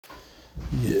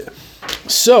Yeah.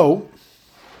 So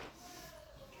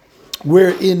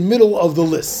we're in middle of the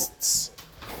lists.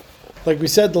 Like we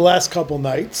said the last couple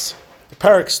nights, the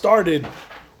parak started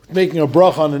with making a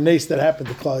bracha on a nace that happened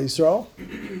to Klal Yisrael.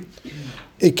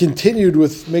 It continued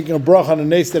with making a bracha on a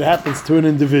nace that happens to an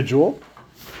individual,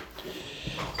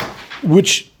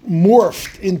 which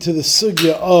morphed into the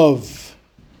sugya of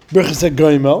Birchas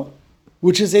HaGoimel,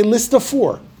 which is a list of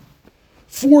 4.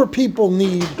 4 people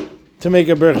need to make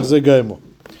a Birchas HaGoimel.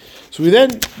 So we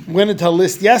then went into a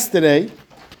list yesterday.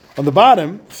 On the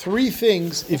bottom, 3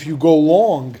 things, if you go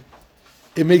long,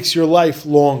 it makes your life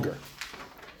longer.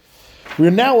 We're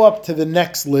now up to the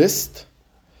next list.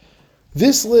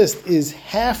 This list is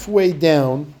halfway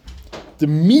down the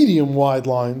medium-wide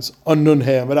lines on Nun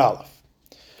Hey Amud Aleph.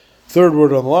 3rd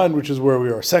word on the line, which is where we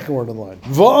are. 2nd word on the line.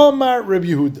 V'amar Reb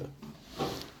Yehuda.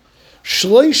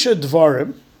 Shleisha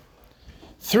dvarim,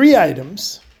 3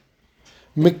 items,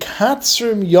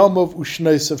 mekatzrim yamav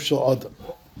u'shneisav shel adam.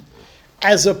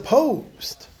 As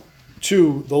opposed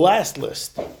to the last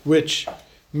list, which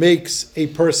makes a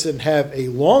person have a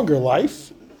longer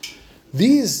life,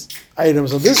 these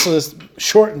items on this list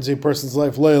shortens a person's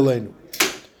life. Le'aleinu.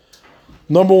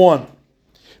 Number 1.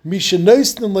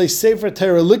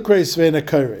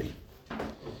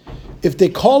 If they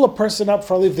call a person up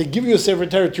for a leave, they give you a Sefer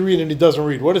Torah to read and he doesn't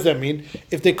read. What does that mean?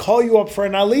 If they call you up for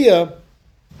an aliyah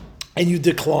and you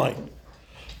decline.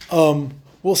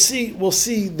 We'll see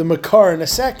the makar in a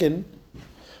second,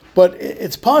 but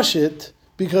it's pashit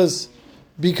because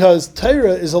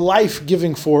Torah is a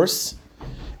life-giving force,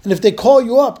 and if they call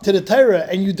you up to the Torah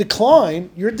and you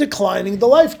decline, you're declining the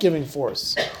life-giving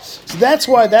force. So that's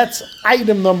why that's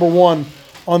item number 1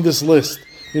 on this list.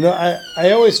 You know, I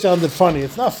always found it funny.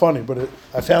 It's not funny, but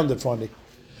I found it funny.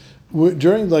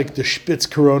 During like the Spitz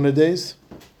Corona days,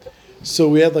 so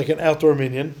we had like an outdoor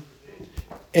minyan.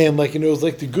 And like, it was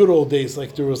like the good old days,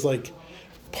 like there was like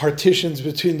partitions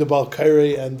between the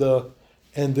Balkaire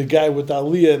and the guy with the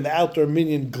aliyah and the outdoor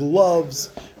minyan,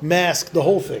 gloves, mask, the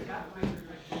whole thing.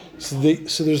 So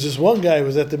there's this one guy who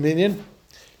was at the minyan.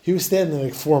 He was standing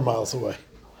like 4 miles away,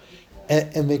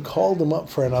 and they called him up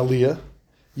for an aliyah,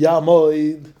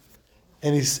 Yamoid,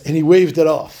 and he waved it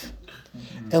off,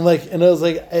 and I was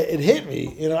like, it hit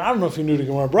me. You know, I don't know if you knew the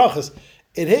Gemara Brachas.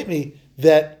 It hit me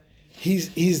that.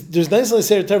 There's nicely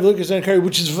say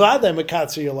which is vada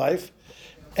mekatzer your life,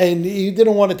 and he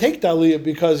didn't want to take the aliyah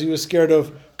because he was scared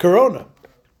of corona.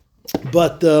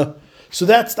 But so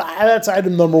that's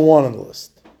item number 1 on the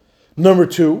list. Number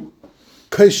 2,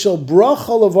 kaishel bracha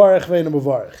levarech ve'ena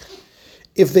mevarech.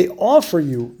 If they offer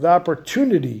you the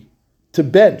opportunity to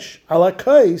bench ala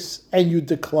kais and you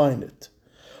decline it,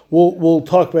 we'll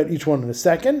talk about each one in a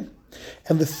second.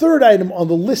 And the 3rd item on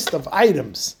the list of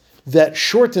items that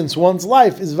shortens one's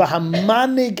life is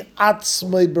v'hamanig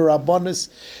atzmei b'rabbanis,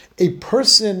 a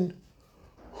person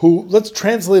who, let's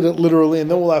translate it literally, and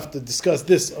then we'll have to discuss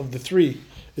this of the 3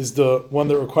 is the one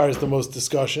that requires the most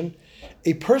discussion.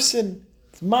 A person,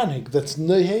 manig, that's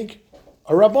neheg,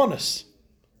 a rabbanis,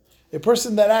 a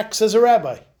person that acts as a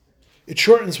rabbi. It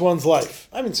shortens one's life.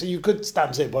 I mean, so you could stop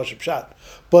and say Bashar Pshat,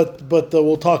 but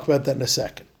we'll talk about that in a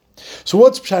second. So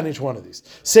what's pshat in each one of these?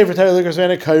 Sefer Torah Likros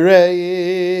V'Ena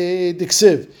Kairei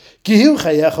Diksiv Kihu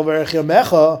Chayecha V'Erech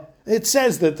Yamecha. It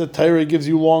says that the Torah gives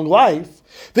you long life.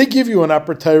 They give you an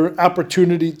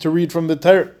opportunity to read from the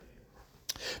Torah.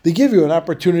 They give you an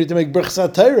opportunity to make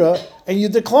Birchas Torah, and you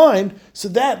decline. So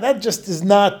that just is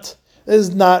not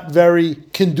very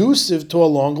conducive to a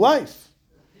long life.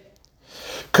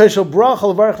 Kaishal Bracha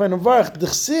L'Varech V'Nevarech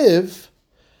Diksiv.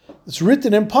 It's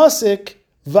written in pasuk.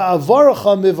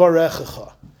 Va'avaracha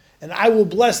mivarechecha, and I will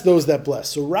bless those that bless.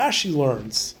 So Rashi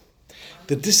learns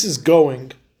that this is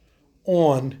going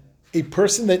on a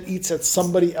person that eats at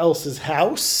somebody else's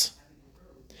house,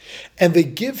 and they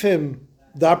give him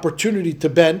the opportunity to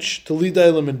bench, to lead the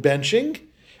Eilim in benching,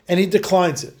 and he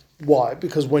declines it. Why?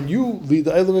 Because when you lead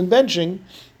the Eilim in benching,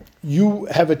 you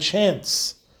have a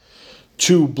chance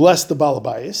to bless the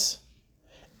Balabayas,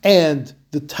 and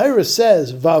the Torah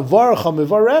says, Va'avaracha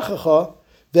mivarechecha,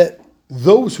 that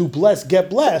those who bless get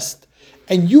blessed,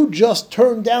 and you just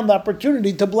turn down the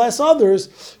opportunity to bless others,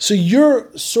 so you're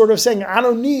sort of saying, I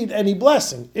don't need any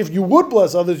blessing. If you would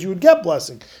bless others, you would get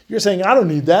blessing. You're saying, I don't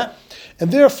need that,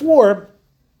 and therefore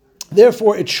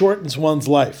it shortens one's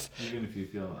life. Even if you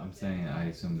feel, I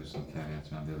assume there's some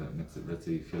caveats around there that makes it, let's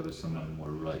say you feel there's someone more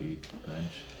right bench.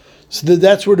 So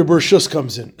that's where the Bershus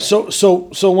comes in. So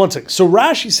one second. So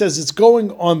Rashi says it's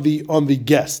going on the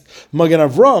guest. Magen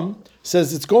Avram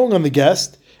says it's going on the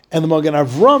guest, and the Magen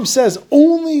Avram says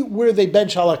only where they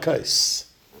bench al hakais.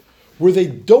 Where they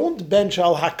don't bench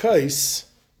al hakais,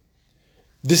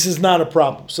 this is not a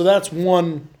problem. So that's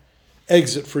one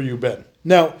exit for you, Ben.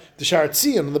 Now, the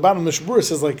Sharatzian on the bottom of the Shabura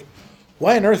says, like,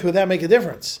 why on earth would that make a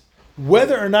difference?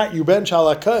 Whether or not you bench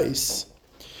halakais,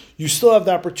 you still have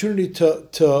the opportunity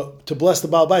to bless the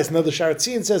Baal Bayis. Now, the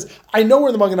Sharatzian says, I know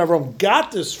where the Magen Avraham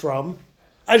got this from,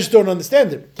 I just don't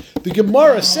understand it. The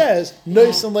Gemara says,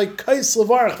 Noisan like kais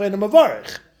levarach v'enam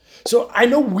avarach. So I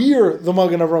know where the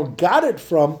Magen Avraham got it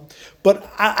from,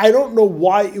 but I don't know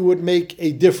why it would make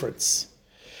a difference.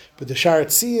 But the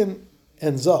Sharatzian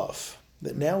ends off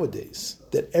that nowadays,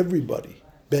 that everybody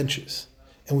benches.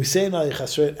 And we say in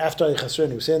Ayichasren, after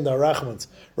Ayichasren, we say in the Rachmans,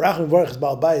 Rachman Varach is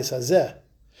Baal Bayis Hazeh.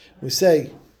 We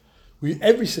say,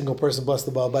 every single person blessed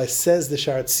the Baal Bayis, says the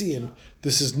Sharatzian,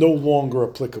 this is no longer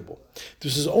applicable.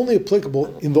 This is only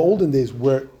applicable in the olden days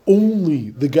where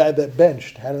only the guy that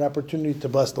benched had an opportunity to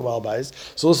bless the Baal Bayis.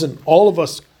 So listen, all of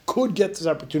us could get this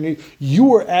opportunity. You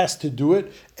were asked to do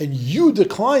it, and you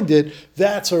declined it.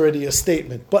 That's already a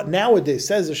statement. But nowadays,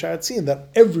 says the Sharatzian, that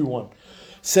everyone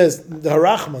says the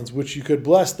Harachmans, which you could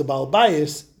bless the Baal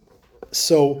Bayis,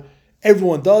 so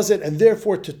everyone does it, and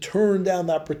therefore to turn down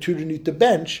the opportunity to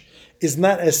bench is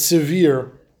not as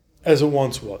severe as it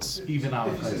once was. Even out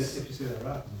If you say that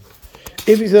right.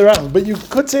 If you say the Rachmans, but you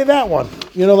could say that one,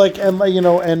 you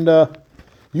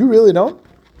really don't.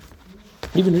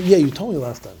 Even you told me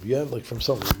last time you have from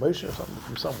someone, Moshe or something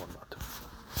from someone.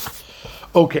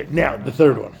 Okay, now the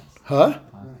third one, huh?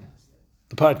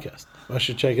 The podcast. I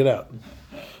should check it out.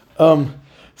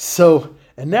 So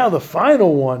now the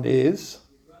final one is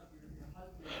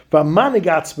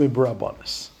V'manigatzme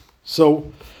b'Rabbanis.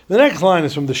 So the next line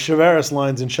is from the Shevaris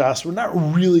lines in Shas. We're not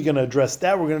really going to address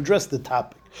that. We're going to address the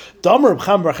topic.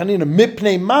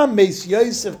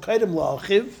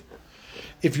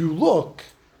 If you look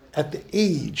at the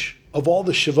age of all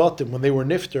the Shevatim when they were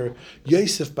Nifter,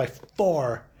 Yosef by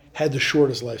far had the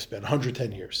shortest lifespan,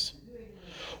 110 years.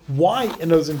 Why?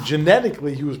 And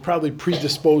genetically, he was probably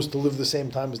predisposed to live the same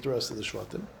time as the rest of the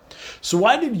Shevatim. So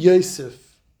why did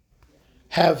Yosef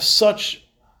have such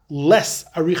less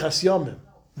arichas yomim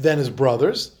than his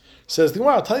brothers? Says the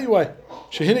Gemara, I'll tell you why.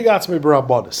 Shehinigatzme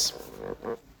b'Rabbanis.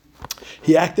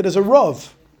 He acted as a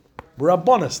Rav,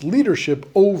 Rabbanis, leadership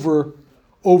over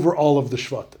all of the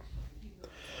Shvatim.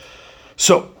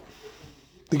 So,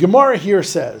 the Gemara here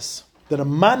says that a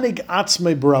manig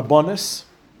atzme b'Rabbanis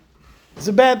is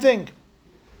a bad thing.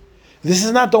 This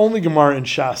is not the only Gemara in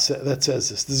Shas that says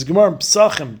this. This is Gemara in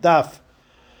Psachim, Daf,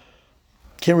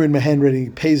 can't read my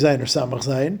handwriting, Pei Zayin or Samach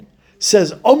Zayin,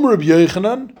 says, Reb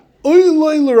Yochanan, Oy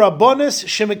loy l'Rabbanis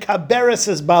shemekaberes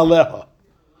es ba'aleha.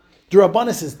 The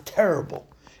Rabbanis is terrible.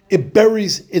 It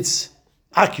buries its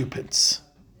occupants.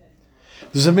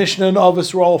 There's a Mishnah in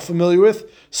Avos we're all familiar with.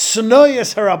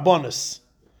 Snoyes harabbanis.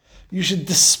 You should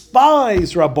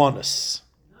despise Rabbanis.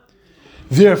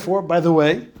 Therefore, by the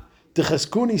way, the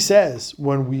Cheskuni says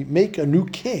when we make a new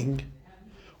king,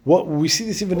 what we see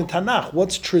this even in Tanakh.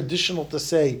 What's traditional to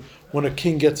say when a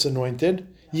king gets anointed?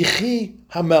 Yichi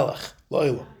hamelech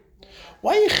lo'olam.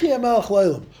 Why Yichi hamelech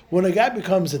lo'olam? When a guy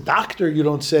becomes a doctor, you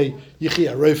don't say Yichi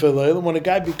harofe lo'olam. When a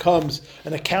guy becomes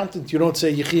an accountant, you don't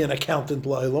say Yichi an accountant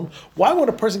lo'olam. Why, when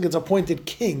a person gets appointed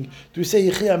king, do we say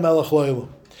Yichi hamelech lo'olam?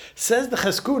 Says the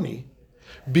Cheskuni,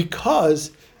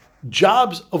 because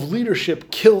jobs of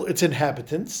leadership kill its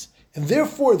inhabitants, and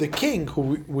therefore the king,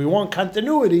 who we want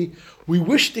continuity, we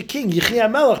wish the king Yichi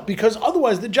hamelech, because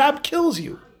otherwise the job kills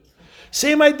you.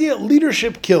 Same idea,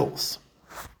 leadership kills.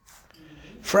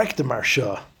 Frek the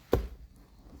Marsha.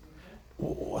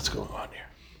 What's going on here?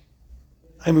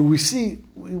 I mean,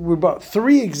 we're about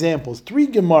three examples, three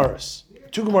Gemaras,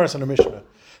 two Gemaras and a Mishnah,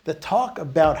 that talk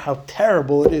about how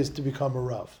terrible it is to become a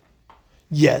Rav.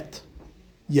 Yet,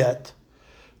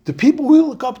 the people we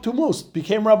look up to most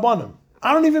became Rabbanim.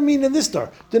 I don't even mean in this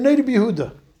star. The Noda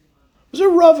B'Yehuda was a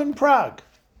Rav in Prague.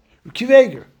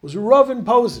 Kiveger was a Rav in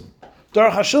Posen.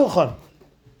 Dar HaShulchan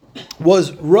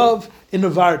was Rav in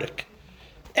Novardik.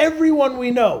 Everyone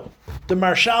we know, the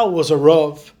Marshal was a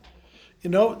Rav.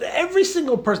 Every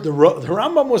single person, the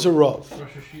Rambam was a Rav.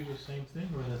 Rosh Hashiva, the same thing?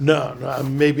 Or No,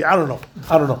 maybe, I don't know,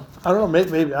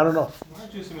 maybe, I don't know. Why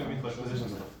don't you assume that means like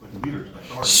positions like leaders?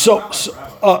 Like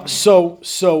So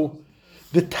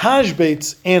the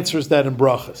Tashbates answers that in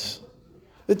Brachas.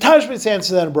 The Tashbates answers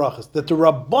that in Brachas, that the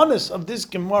Rabbanis of this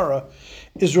Gemara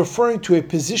is referring to a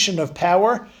position of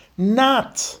power,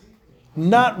 not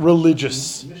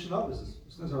religious. Mishnah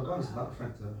is not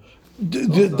referring to.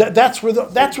 That's where the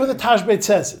Tashbet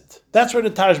says it. That's where the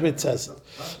Tashbet says it.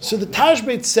 So the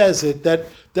Tashbet says it that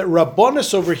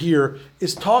Rabbanis over here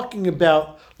is talking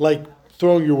about like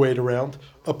throwing your weight around.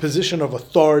 a position of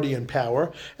authority and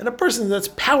power, and a person that's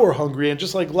power hungry and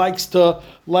just like likes to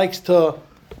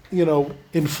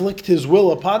inflict his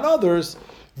will upon others,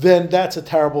 then that's a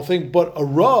terrible thing. But a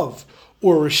Rav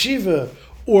or a Shiva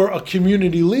or a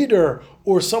community leader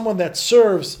or someone that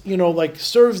serves,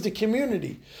 serves the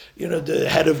community, the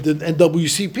head of the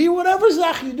NWCP, whatever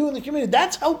zach you do in the community,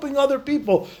 that's helping other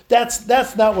people. That's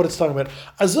not what it's talking about.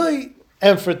 Azoi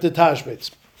Emfert the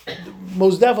Tashbetz.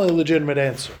 Most definitely a legitimate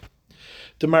answer.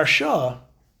 The Marsha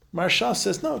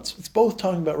says, no, it's both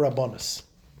talking about Rabbanis.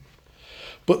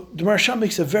 But the Marsha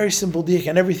makes a very simple diak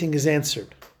and everything is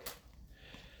answered.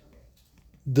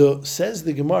 Says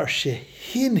the Gemara,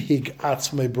 shehinhig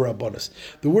atzmai b'Rabbanis.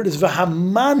 The word is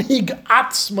v'hamanhig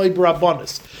atzmai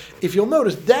b'Rabbanis. If you'll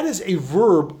notice, that is a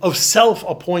verb of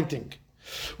self-appointing,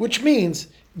 which means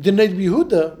the Ned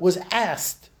Yehuda was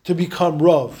asked to become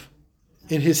Rav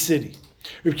in his city.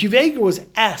 Reb Akiva Eiger was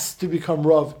asked to become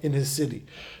Rav in his city,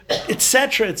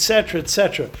 etc., etc.,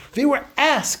 etc. They were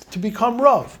asked to become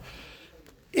Rav.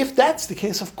 If that's the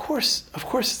case, of course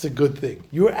it's a good thing.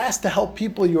 You were asked to help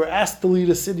people, you were asked to lead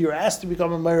a city, you were asked to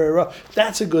become a Meirei Rav.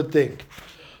 That's a good thing.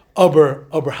 Aber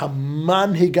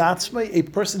Haman Higatzmai, a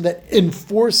person that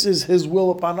enforces his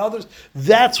will upon others,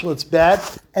 that's what's bad,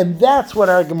 and that's what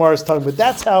our Gemara is talking about.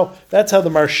 That's how the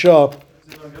Marsha.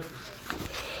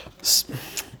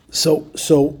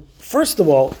 So first of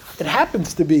all, it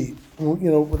happens to be,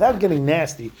 without getting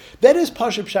nasty, that is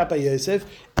Pashup Shapa Yosef,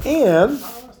 and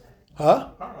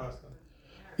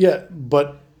yeah,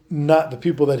 but not the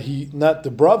people not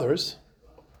the brothers.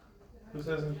 Who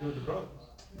says anything with the brothers?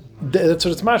 That's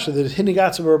what it's masha, that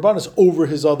Hinigatzim Rabbanis over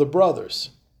his other brothers.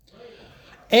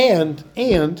 And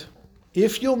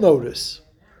if you'll notice,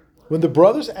 when the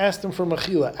brothers asked him for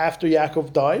Mechila after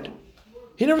Yaakov died,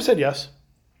 he never said yes.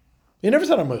 He never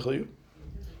said, I'm Mechil you.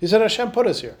 He said, Hashem put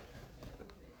us here.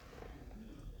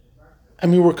 I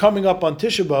mean, we're coming up on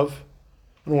Tisha B'Av.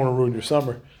 I don't want to ruin your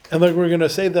summer. And we're going to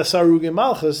say the Sarugim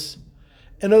Malchus.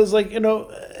 And it was like,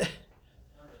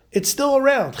 it's still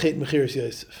around, Chet Mechiras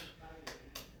Yosef.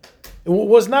 It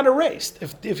was not erased.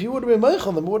 If he would have been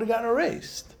Meichel, then it would have gotten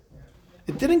erased.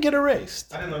 It didn't get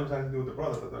erased. I didn't know it was anything to do with the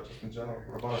brothers, but that's just in general.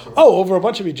 Over a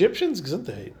bunch of Egyptians?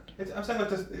 Gesundheit. I'm saying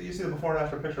you see the before and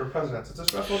after picture of presidents. It's a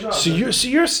stressful job. So you're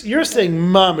saying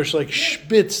mamish, like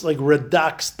Spitz, like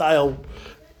Radak style,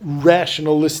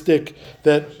 rationalistic,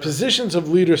 that positions of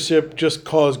leadership just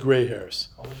cause gray hairs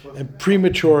and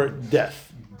premature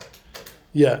death.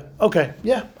 Yeah. Okay.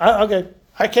 Yeah. Okay.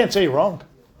 I can't say you're wrong.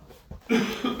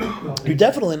 You're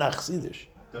definitely not Chassidish.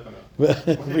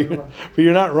 Definitely. but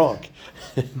you're not wrong.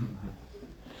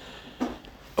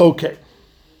 Okay.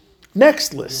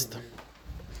 Next list.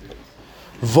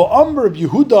 Va'amr Reb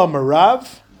Yehuda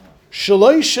Marav,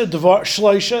 Shloisha,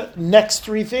 next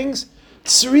three things,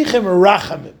 Tzrichim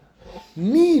Rachamim.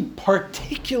 Need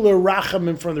particular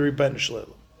Rachamim from the Rebbeinu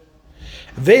Shlomo.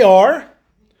 They are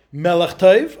Melech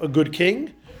Tov, a good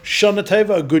king, Shana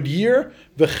Tova, a good year,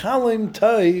 V'chalim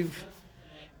Tov,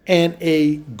 and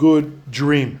a good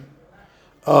dream.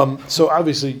 So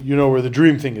obviously you know where the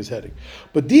dream thing is heading.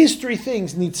 But these three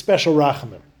things need special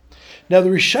Rachamim. Now the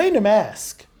Rishonim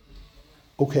ask,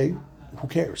 okay, who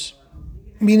cares?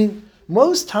 Meaning,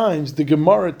 most times the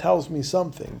Gemara tells me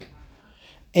something,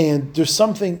 and there's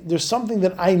something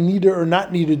that I need or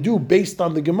not need to do based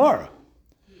on the Gemara.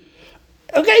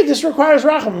 Okay, this requires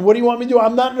Rachamim. What do you want me to do?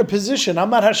 I'm not in a position. I'm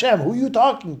not Hashem. Who are you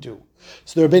talking to?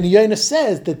 So the Rebbeinu Yonah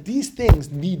says that these things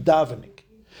need davening.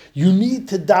 You need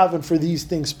to daven for these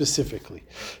things specifically.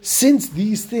 Since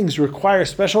these things require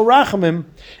special Rachamim,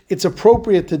 it's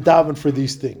appropriate to daven for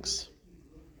these things.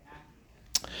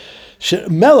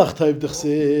 Melech Tov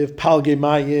d'chsev, palgei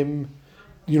mayim,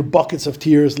 buckets of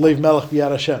tears, leiv melech b'yad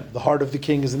Hashem. The heart of the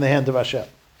king is in the hand of Hashem.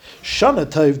 Shana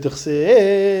Tov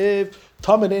d'chsev,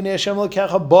 tamid einei Hashem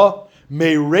l'kecha ba,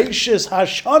 mereishis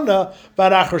hashana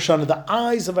v'arachar shana. The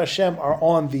eyes of Hashem are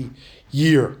on the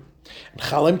year. And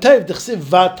Chalim Tov d'chsev,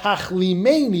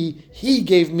 vatachlimeni, he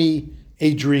gave me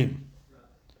a dream.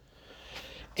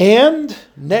 And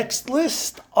next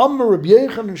list, Amar Rabbi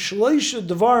Yochanan shloisha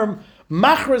devarim,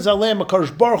 Machraz alem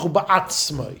HaKadosh Baruch Hu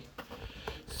ba'atzmai.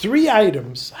 Three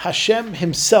items Hashem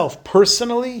himself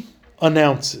personally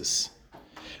announces.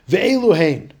 Ve'elu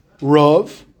hein,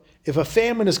 Rav, if a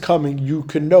famine is coming, you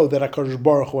can know that HaKadosh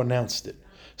Baruch Hu announced it.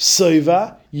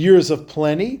 Soiva, years of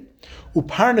plenty.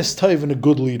 Uparnas Tov, and a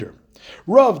good leader.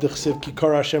 Rav d'chsev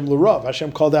kikar Hashem l'Rav.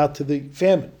 Hashem called out to the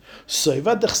famine.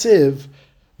 Soiva d'chsev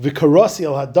V'karasi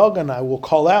al hadagan, I will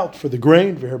call out for the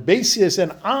grain, v'herbasius,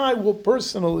 and I will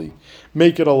personally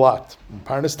make it a lot.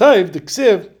 Parnas Tov, the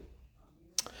ksiv,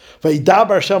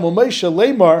 v'yidabar Hashem Moshe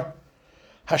leimar,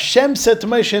 Hashem said to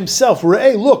Moshe himself,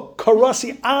 Re'eh, look,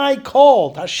 Karasi, I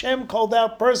called. Hashem called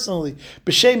out personally.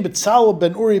 B'shem B'tzalel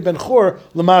ben Uri ben Chor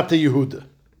Lamata Yehuda.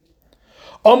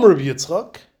 Amr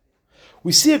Yitzchak.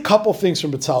 We see a couple things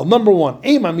from B'tzalel. Number one,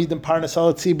 Eim amidim parnas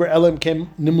al tzibur elam kem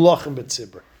nimlachim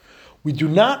b'tzibur. We do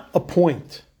not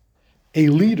appoint a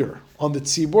leader on the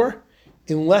tzibur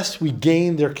unless we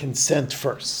gain their consent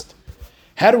first.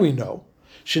 How do we know?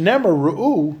 Shenemar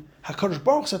Ru'u, HaKadosh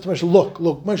Baruch said to Moshe, look,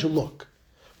 Moshe, look.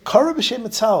 Kara b'shem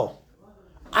B'tzalel.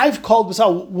 I've called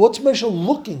B'tzalel. What's Moshe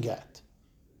looking at?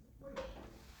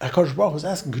 HaKadosh Baruch was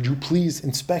asking, could you please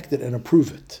inspect it and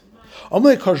approve it?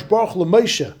 Amalei HaKadosh Baruch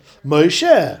LaMoshe,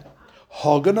 Moshe,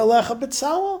 Hagan alecha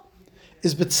B'tzalel?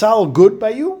 Is B'tzalel good by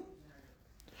you?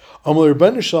 Amalei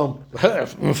Rebbeinu Shalom,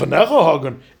 Mfanecha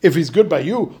Hagan. If he's good by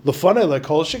you, Lefanei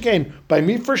lekol shekain, by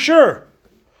me for sure.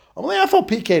 Amalei Afal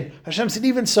Pikein. Hashem said,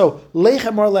 even so,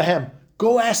 Lechem or Lehem,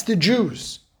 go ask the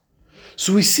Jews.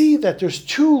 So we see that there's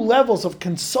two levels of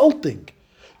consulting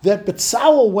that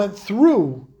B'tzalel went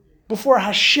through before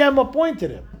Hashem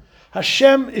appointed him.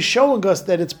 Hashem is showing us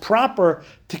that it's proper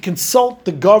to consult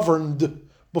the governed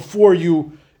before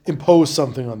you impose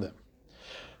something on them.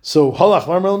 So Halach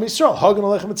Marmel Yisrael, Hagan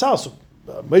Alechem B'tzalel. So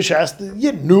Moshe asked the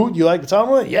Yid, "No, you like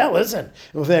B'tzalel?" Yeah, listen.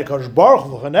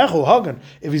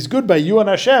 If he's good by you and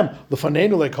Hashem,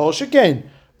 L'faneinu lekol shekain,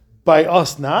 by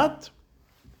us not.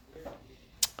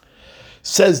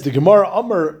 Says the Gemara,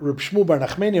 Amar Reb Shmuel bar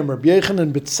Nachmani, Reb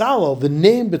Yochanan B'tzalel, the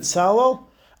name B'tzalel,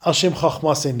 Al Shem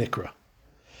Chachmasei Nikra.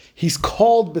 He's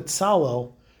called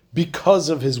B'tzalel because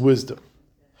of his wisdom.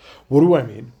 What do I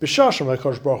mean? B'shasham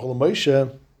HaKadosh Baruch Hu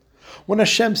Moshe, when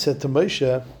Hashem said to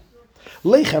Moshe,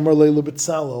 Leichem or Leila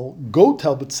B'tzalel, go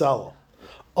tell B'tzalel,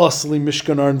 Asli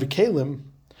Mishkan Aron V'Kelim.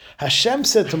 Hashem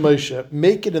said to Moshe,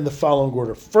 make it in the following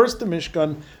order. First the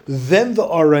Mishkan, then the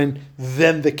Aron,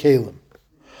 then the Kelim.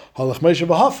 Halach Moshe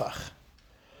v'hafach.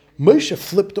 Moshe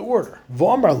flipped the order.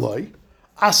 V'amar loy,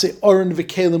 ase Aron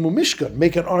v'kelim u'mishkan.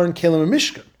 Make an Aron, kelim, and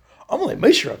mishkan. Amalei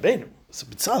Moshe Rabbeinu. So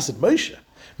B'tzalel said Moshe,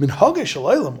 min hagei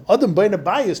shalaylam, adam bein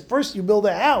abayis, first you build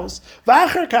a house,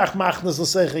 v'achar kach machnas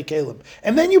l'seichei kelim,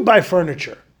 and then you buy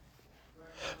furniture.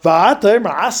 V'atar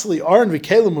ma'asli Aron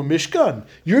v'kelim u'mishkan.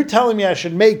 You're telling me I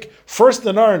should make first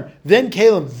an Aron, then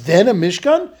kelim, then a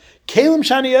mishkan? Kalim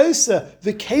shani yosa,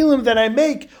 the kalim that I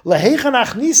make, lahechan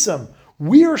achnisam,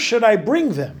 where should I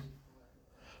bring them?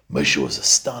 Moshe was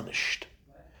astonished.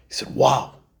 He said,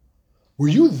 wow, were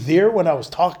you there when I was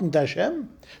talking to Hashem?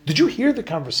 Did you hear the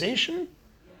conversation?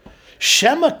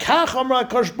 Shema kach amra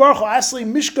HaKadosh Baruch Hu asli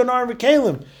mishkan Aron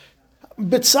v'kelim.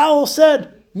 B'tzalel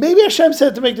said, maybe Hashem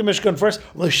said to make the mishkan first.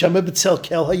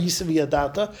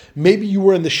 Maybe you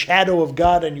were in the shadow of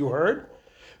God and you heard.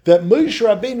 That Moshe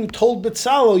Rabbeinu told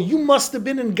B'tzalel, you must have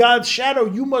been in God's shadow,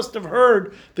 you must have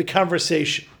heard the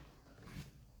conversation.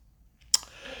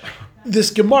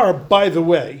 This Gemara, by the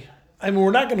way, I mean,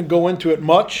 we're not going to go into it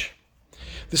much.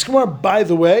 This Gemara, by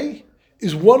the way,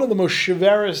 is one of the most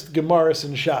shivarist Gemaras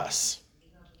in Shas.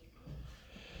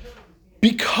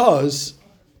 Because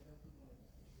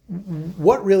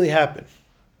what really happened?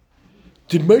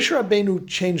 Did Moshe Rabbeinu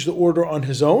change the order on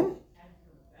his own?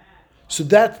 So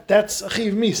that's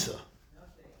Achiv Misa.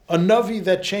 A Navi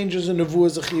that changes a Nevuah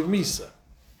is Achiv Misa.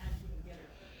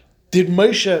 Did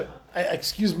Moshe,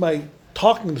 excuse my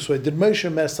talking this way, did Moshe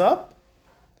mess up?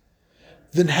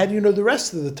 Then how do you know the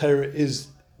rest of the Torah is,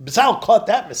 B'tzalel caught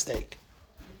that mistake.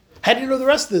 How do you know the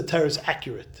rest of the Torah is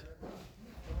accurate?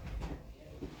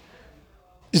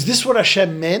 Is this what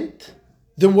Hashem meant?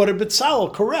 Then what did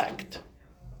B'tzalel correct?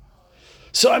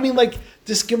 So I mean, like,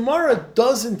 this Gemara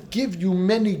doesn't give you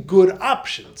many good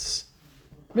options.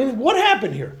 I mean, what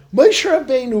happened here? Moshe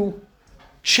Rabbeinu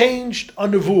changed a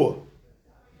nevuah,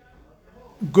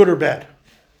 good or bad.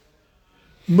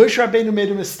 Moshe Rabbeinu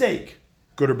made a mistake,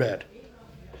 good or bad.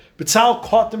 B'tzalel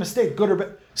caught the mistake, good or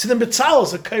bad. So then B'tzalel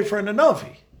is a kaifer and a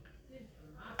navi.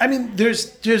 I mean,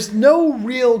 there's no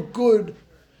real good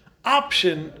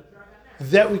option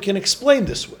that we can explain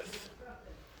this with.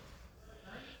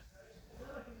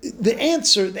 The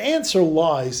answer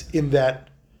lies in that,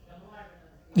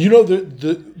 you know,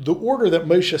 the order that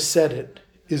Moshe said it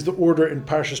is the order in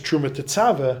Parshas Truma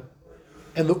Tetzaveh,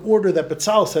 and the order that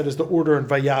B'tzalel said is the order in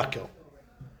Vayakel.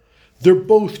 They're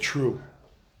both true.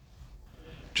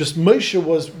 Just Moshe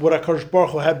was what HaKadosh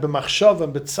Baruch Hu had b'machshava,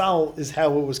 and B'tzalel is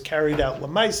how it was carried out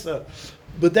l'maisa.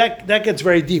 But that gets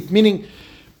very deep. Meaning,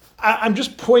 I'm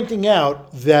just pointing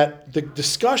out that the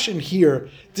discussion here,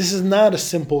 this is not a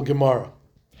simple Gemara.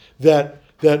 That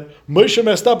Moshe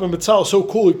messed up and B'tzalel so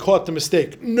cool he caught the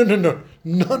mistake. No.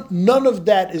 None of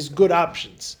that is good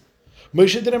options.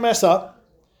 Moshe didn't mess up,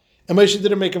 and Moshe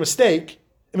didn't make a mistake,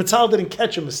 Mitzal didn't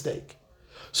catch a mistake.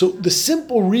 So the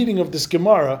simple reading of this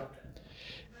Gemara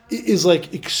is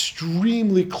like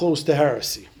extremely close to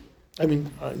heresy. I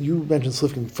mean, you mentioned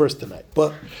Slifkin first tonight,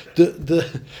 but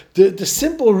the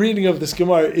simple reading of this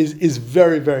Gemara is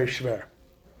very, very schwer.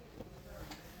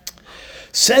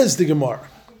 Says the Gemara,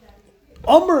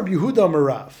 Amar Reb Yehuda Amar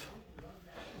Rav,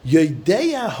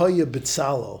 Yedeya Haya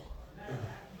B'Tzalel.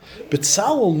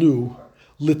 B'Tzalel knew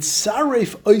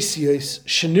Litzaref Oisiyos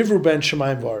Shenivru Ben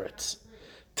Shemayim V'Aretz,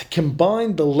 to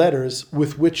combine the letters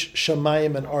with which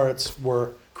Shemayim and Aretz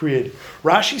were created.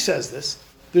 Rashi says this.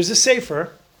 There's a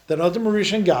sefer that Adam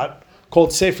Rishon got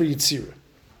called Sefer Yitzira.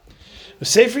 The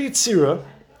Sefer Yitzira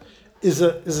is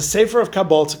a sefer of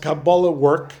Kabbalah. It's a Kabbalah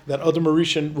work that Adam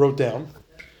Rishon wrote down.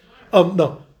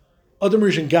 No, Adam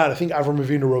Rishon got. I think Avram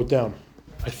Avinu wrote down.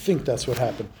 I think that's what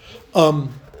happened.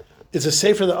 It's a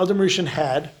sefer that Adam Rishon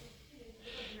had,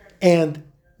 and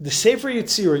the Sefer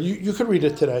Yitzira. You could read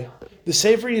it today. The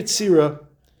Sefer Yitzira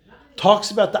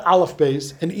talks about the Aleph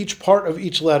Beis and each part of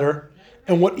each letter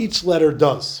and what each letter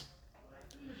does.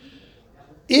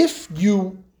 If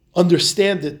you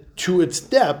understand it to its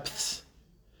depths,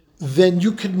 then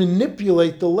you can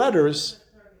manipulate the letters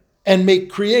and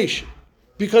make creation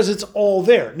because it's all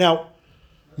there. Now,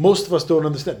 most of us don't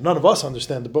understand. None of us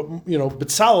understand it, but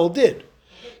B'Tzalel did.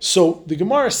 So the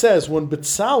Gemara says when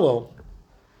B'Tzalel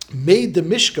made the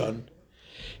Mishkan,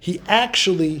 he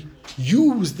actually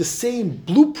used the same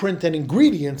blueprint and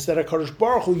ingredients that HaKadosh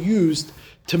Baruch Hu used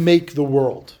to make the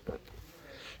world.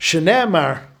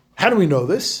 Shenamar, how do we know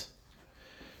this?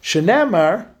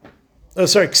 Shenamar,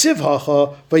 Ksiv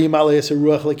Hacha, Vayimale Yaseh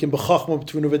Ruach Lekim B'Chachma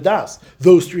B'Tvuna V'Das.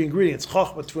 Those three ingredients,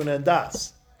 Chachma, Tvuna, and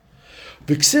Das.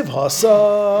 V'Ksiv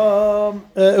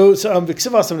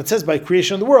Hasam, it says by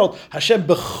creation of the world, Hashem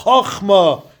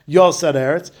B'Chachma Yaseh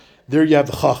Eretz. There you have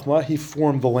the Chachma, he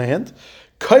formed the land.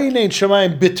 Kainen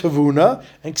Shemayim B'Tavuna,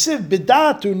 and Ksiv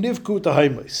B'Datu Nivku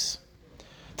Tahaimos.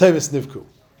 Tahaimos Nivku.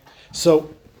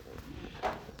 So,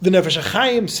 the Nefesh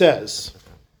HaChaim says,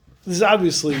 this is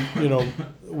obviously,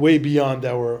 way beyond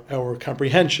our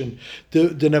comprehension. The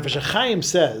Nefesh HaChaim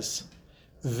says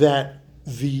that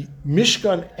the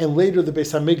Mishkan and later the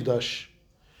Beis HaMikdash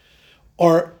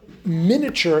are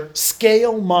miniature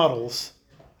scale models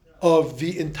of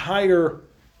the entire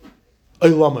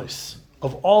Olamos,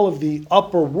 of all of the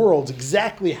upper worlds,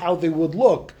 exactly how they would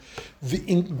look,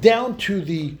 down to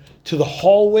the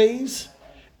hallways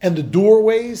and the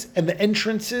doorways and the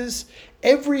entrances.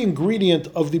 Every ingredient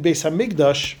of the Beis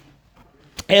HaMikdash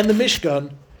and the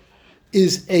Mishkan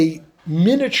is a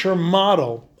miniature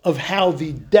model of how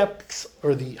the depths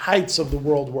or the heights of the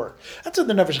world work. That's what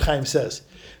the Nefesh HaChaim says.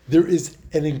 There is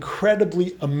an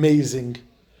incredibly amazing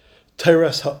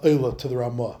Teres Ha'olah to the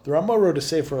Ramah. The Ramah wrote a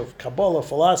sefer of Kabbalah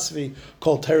philosophy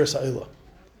called Teres Ha'olah.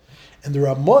 And the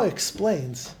Ramah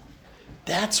explains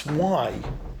that's why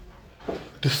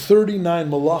the 39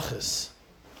 malachas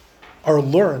are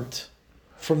learnt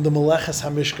from the Melechas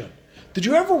HaMishkan. Did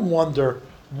you ever wonder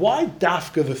why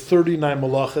dafka the 39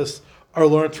 malachas are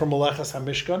learnt from Melechas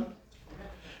HaMishkan?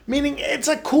 Meaning it's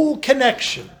a cool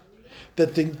connection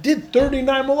that they did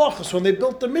 39 malachas when they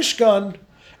built the Mishkan,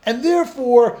 and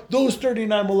therefore those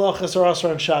 39 malachas are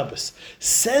Asar on Shabbos.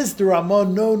 Says the Ramah,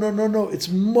 no. It's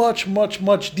much, much,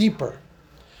 much deeper.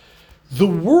 The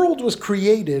world was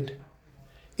created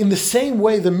in the same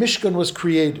way the Mishkan was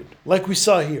created, like we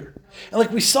saw here. And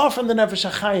like we saw from the Nefesh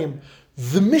HaChaim,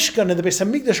 the Mishkan and the Beis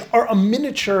HaMikdash are a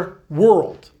miniature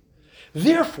world.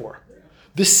 Therefore,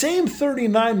 the same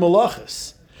 39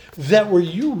 malachas that were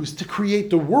used to create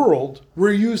the world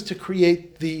were used to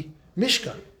create the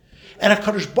Mishkan. And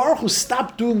HaKadosh Baruch Hu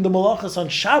stopped doing the malachas on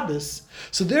Shabbos,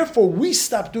 so therefore we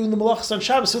stopped doing the malachas on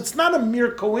Shabbos. So it's not a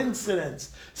mere coincidence,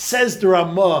 says the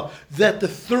Ramah, that the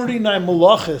 39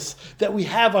 malachas that we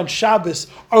have on Shabbos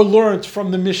are learned from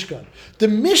the Mishkan. The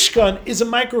Mishkan is a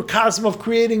microcosm of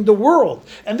creating the world,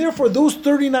 and therefore those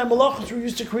 39 malachas were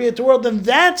used to create the world, and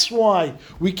that's why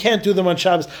we can't do them on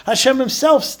Shabbos. Hashem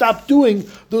himself stopped doing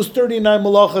those 39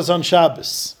 malachas on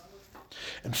Shabbos.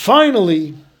 And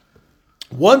finally,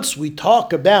 once we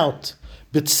talk about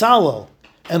B'Tzalel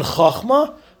and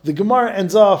Chachma, the Gemara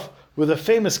ends off with a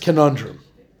famous conundrum.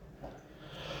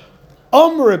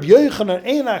 Reb Yochanan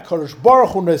ein HaKadosh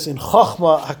Baruch Hu nes in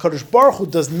Chachma. HaKadosh Baruch Hu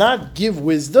does not give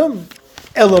wisdom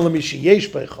ela l'mishi yesh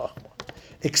bei Chachma,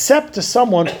 except to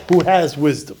someone who has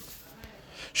wisdom.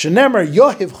 Shenemar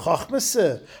Yohiv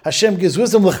Chachmaseh, Hashem gives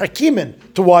wisdom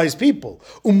l'chakimin, to wise people.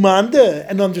 Umanda,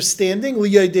 and understanding,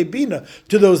 l'yodei bina,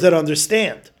 to those that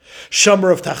understand.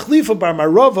 Shomer of Tachlifa bar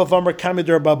Marov of Amar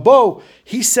Kamidar Babo,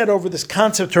 he said over this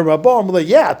concept to Rabbo, I'm like,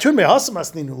 yeah,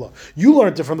 you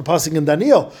learned it from the pasuk in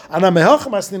Daniel.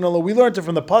 We learned it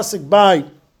from the pasuk by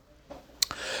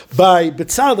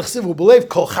B'tzal D'chsivu B'leiv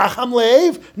Kol Chacham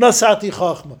Leiv Nasati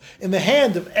Chachma. In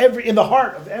the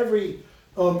heart of every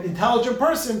intelligent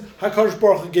person, HaKadosh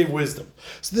Baruch Hu gave wisdom.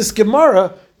 So this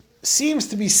Gemara seems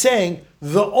to be saying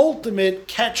the ultimate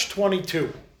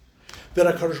catch-22.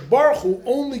 That HaKadosh Baruch Hu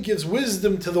only gives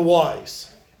wisdom to the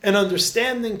wise and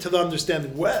understanding to the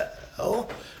understanding. Well,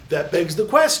 that begs the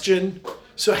question,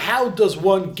 so how does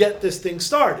one get this thing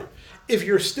started? If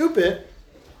you're stupid,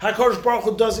 HaKadosh Baruch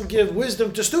Hu doesn't give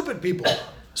wisdom to stupid people.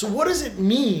 So what does it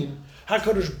mean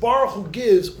HaKadosh Baruch Hu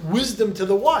gives wisdom to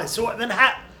the wise? So then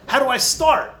how do I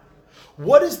start?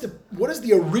 What is the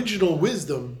original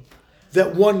wisdom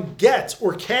that one gets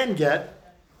or can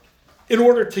get in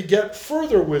order to get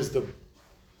further wisdom?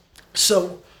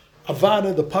 So,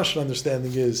 Avada, the Pashto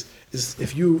understanding is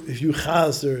if you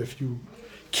chazer, if you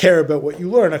care about what you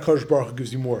learn, HaKadosh Baruch Hu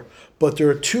gives you more. But there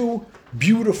are two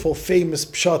beautiful, famous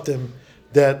pshatim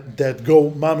that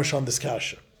go mamash on this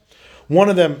kasha. One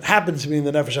of them happens to be in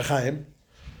the Nefesh HaChaim.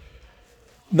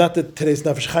 Not that today's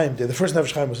Nefesh HaChaim day. The first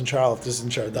Nefesh HaChaim was in Shar Aleph, this is in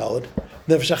Shar Daled.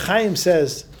 Nefesh HaChaim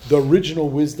says the original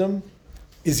wisdom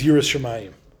is Yiras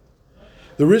Shamayim.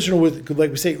 The original, like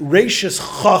we say, Reishis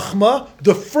Chachma,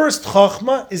 the first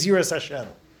Chachma is Yiras Hashem.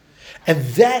 And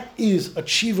that is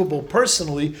achievable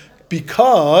personally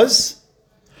because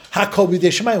Hakol B'dei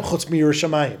Shamayim Chutz Miyiras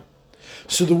Shamayim.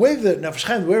 So the way that Nefesh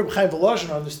Chaim, the way Reb Chaim Volozhin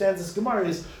understands this Gemara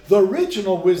is the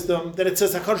original wisdom that it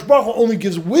says HaKadosh Baruch Hu only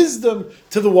gives wisdom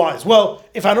to the wise. Well,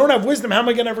 if I don't have wisdom, how am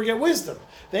I going to ever get wisdom?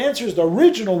 The answer is the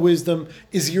original wisdom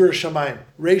is Yiras Shamayim,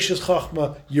 Reishis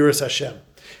Chachma, Yiras Hashem.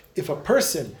 If a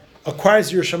person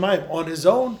acquires Yiras Shamayim on his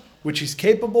own, which he's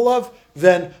capable of,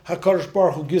 then HaKadosh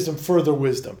Baruch Hu gives him further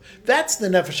wisdom. That's the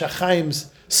Nefesh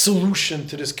HaChaim's solution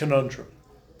to this conundrum.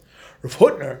 Rav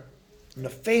Hutner, in a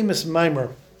famous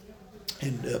mimer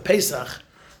in Pesach,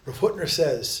 Rav Hutner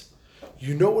says,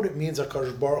 you know what it means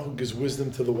HaKadosh Baruch Hu gives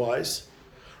wisdom to the wise?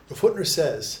 Rav Hutner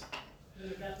says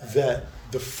that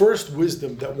the first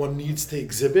wisdom that one needs to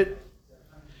exhibit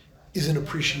is an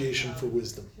appreciation for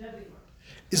wisdom,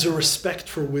 is a respect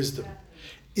for wisdom,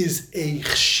 is a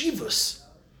chshivus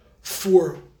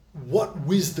for what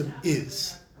wisdom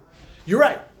is. You're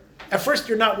right. At first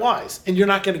you're not wise and you're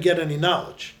not going to get any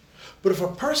knowledge. But if a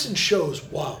person shows,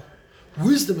 wow,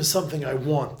 wisdom is something I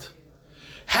want,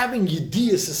 having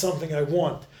yediyas is something I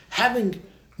want, having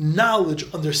knowledge,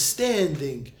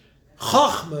 understanding,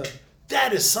 chachma,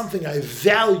 that is something I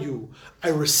value, I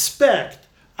respect,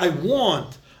 I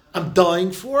want, I'm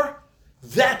dying for,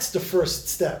 that's the first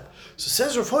step. So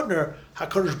says Rav Hutner,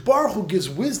 HaKadosh Baruch Hu gives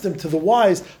wisdom to the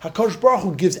wise, HaKadosh Baruch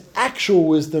Hu gives actual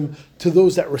wisdom to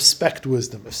those that respect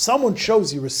wisdom. If someone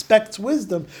shows he respects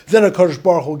wisdom, then HaKadosh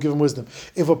Baruch Hu will give him wisdom.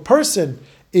 If a person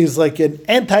is like an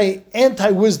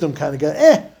anti-wisdom kind of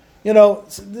guy,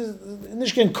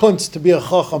 Nishkin Kunst to be a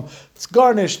chacham, it's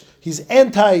garnished, he's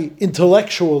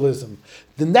anti-intellectualism,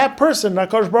 then that person,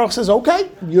 HaKadosh Baruch says,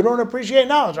 okay, you don't appreciate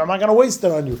knowledge, I'm not going to waste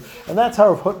it on you. And that's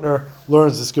how Rav Hutner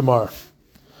learns this Gemara.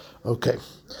 Okay,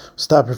 stop here.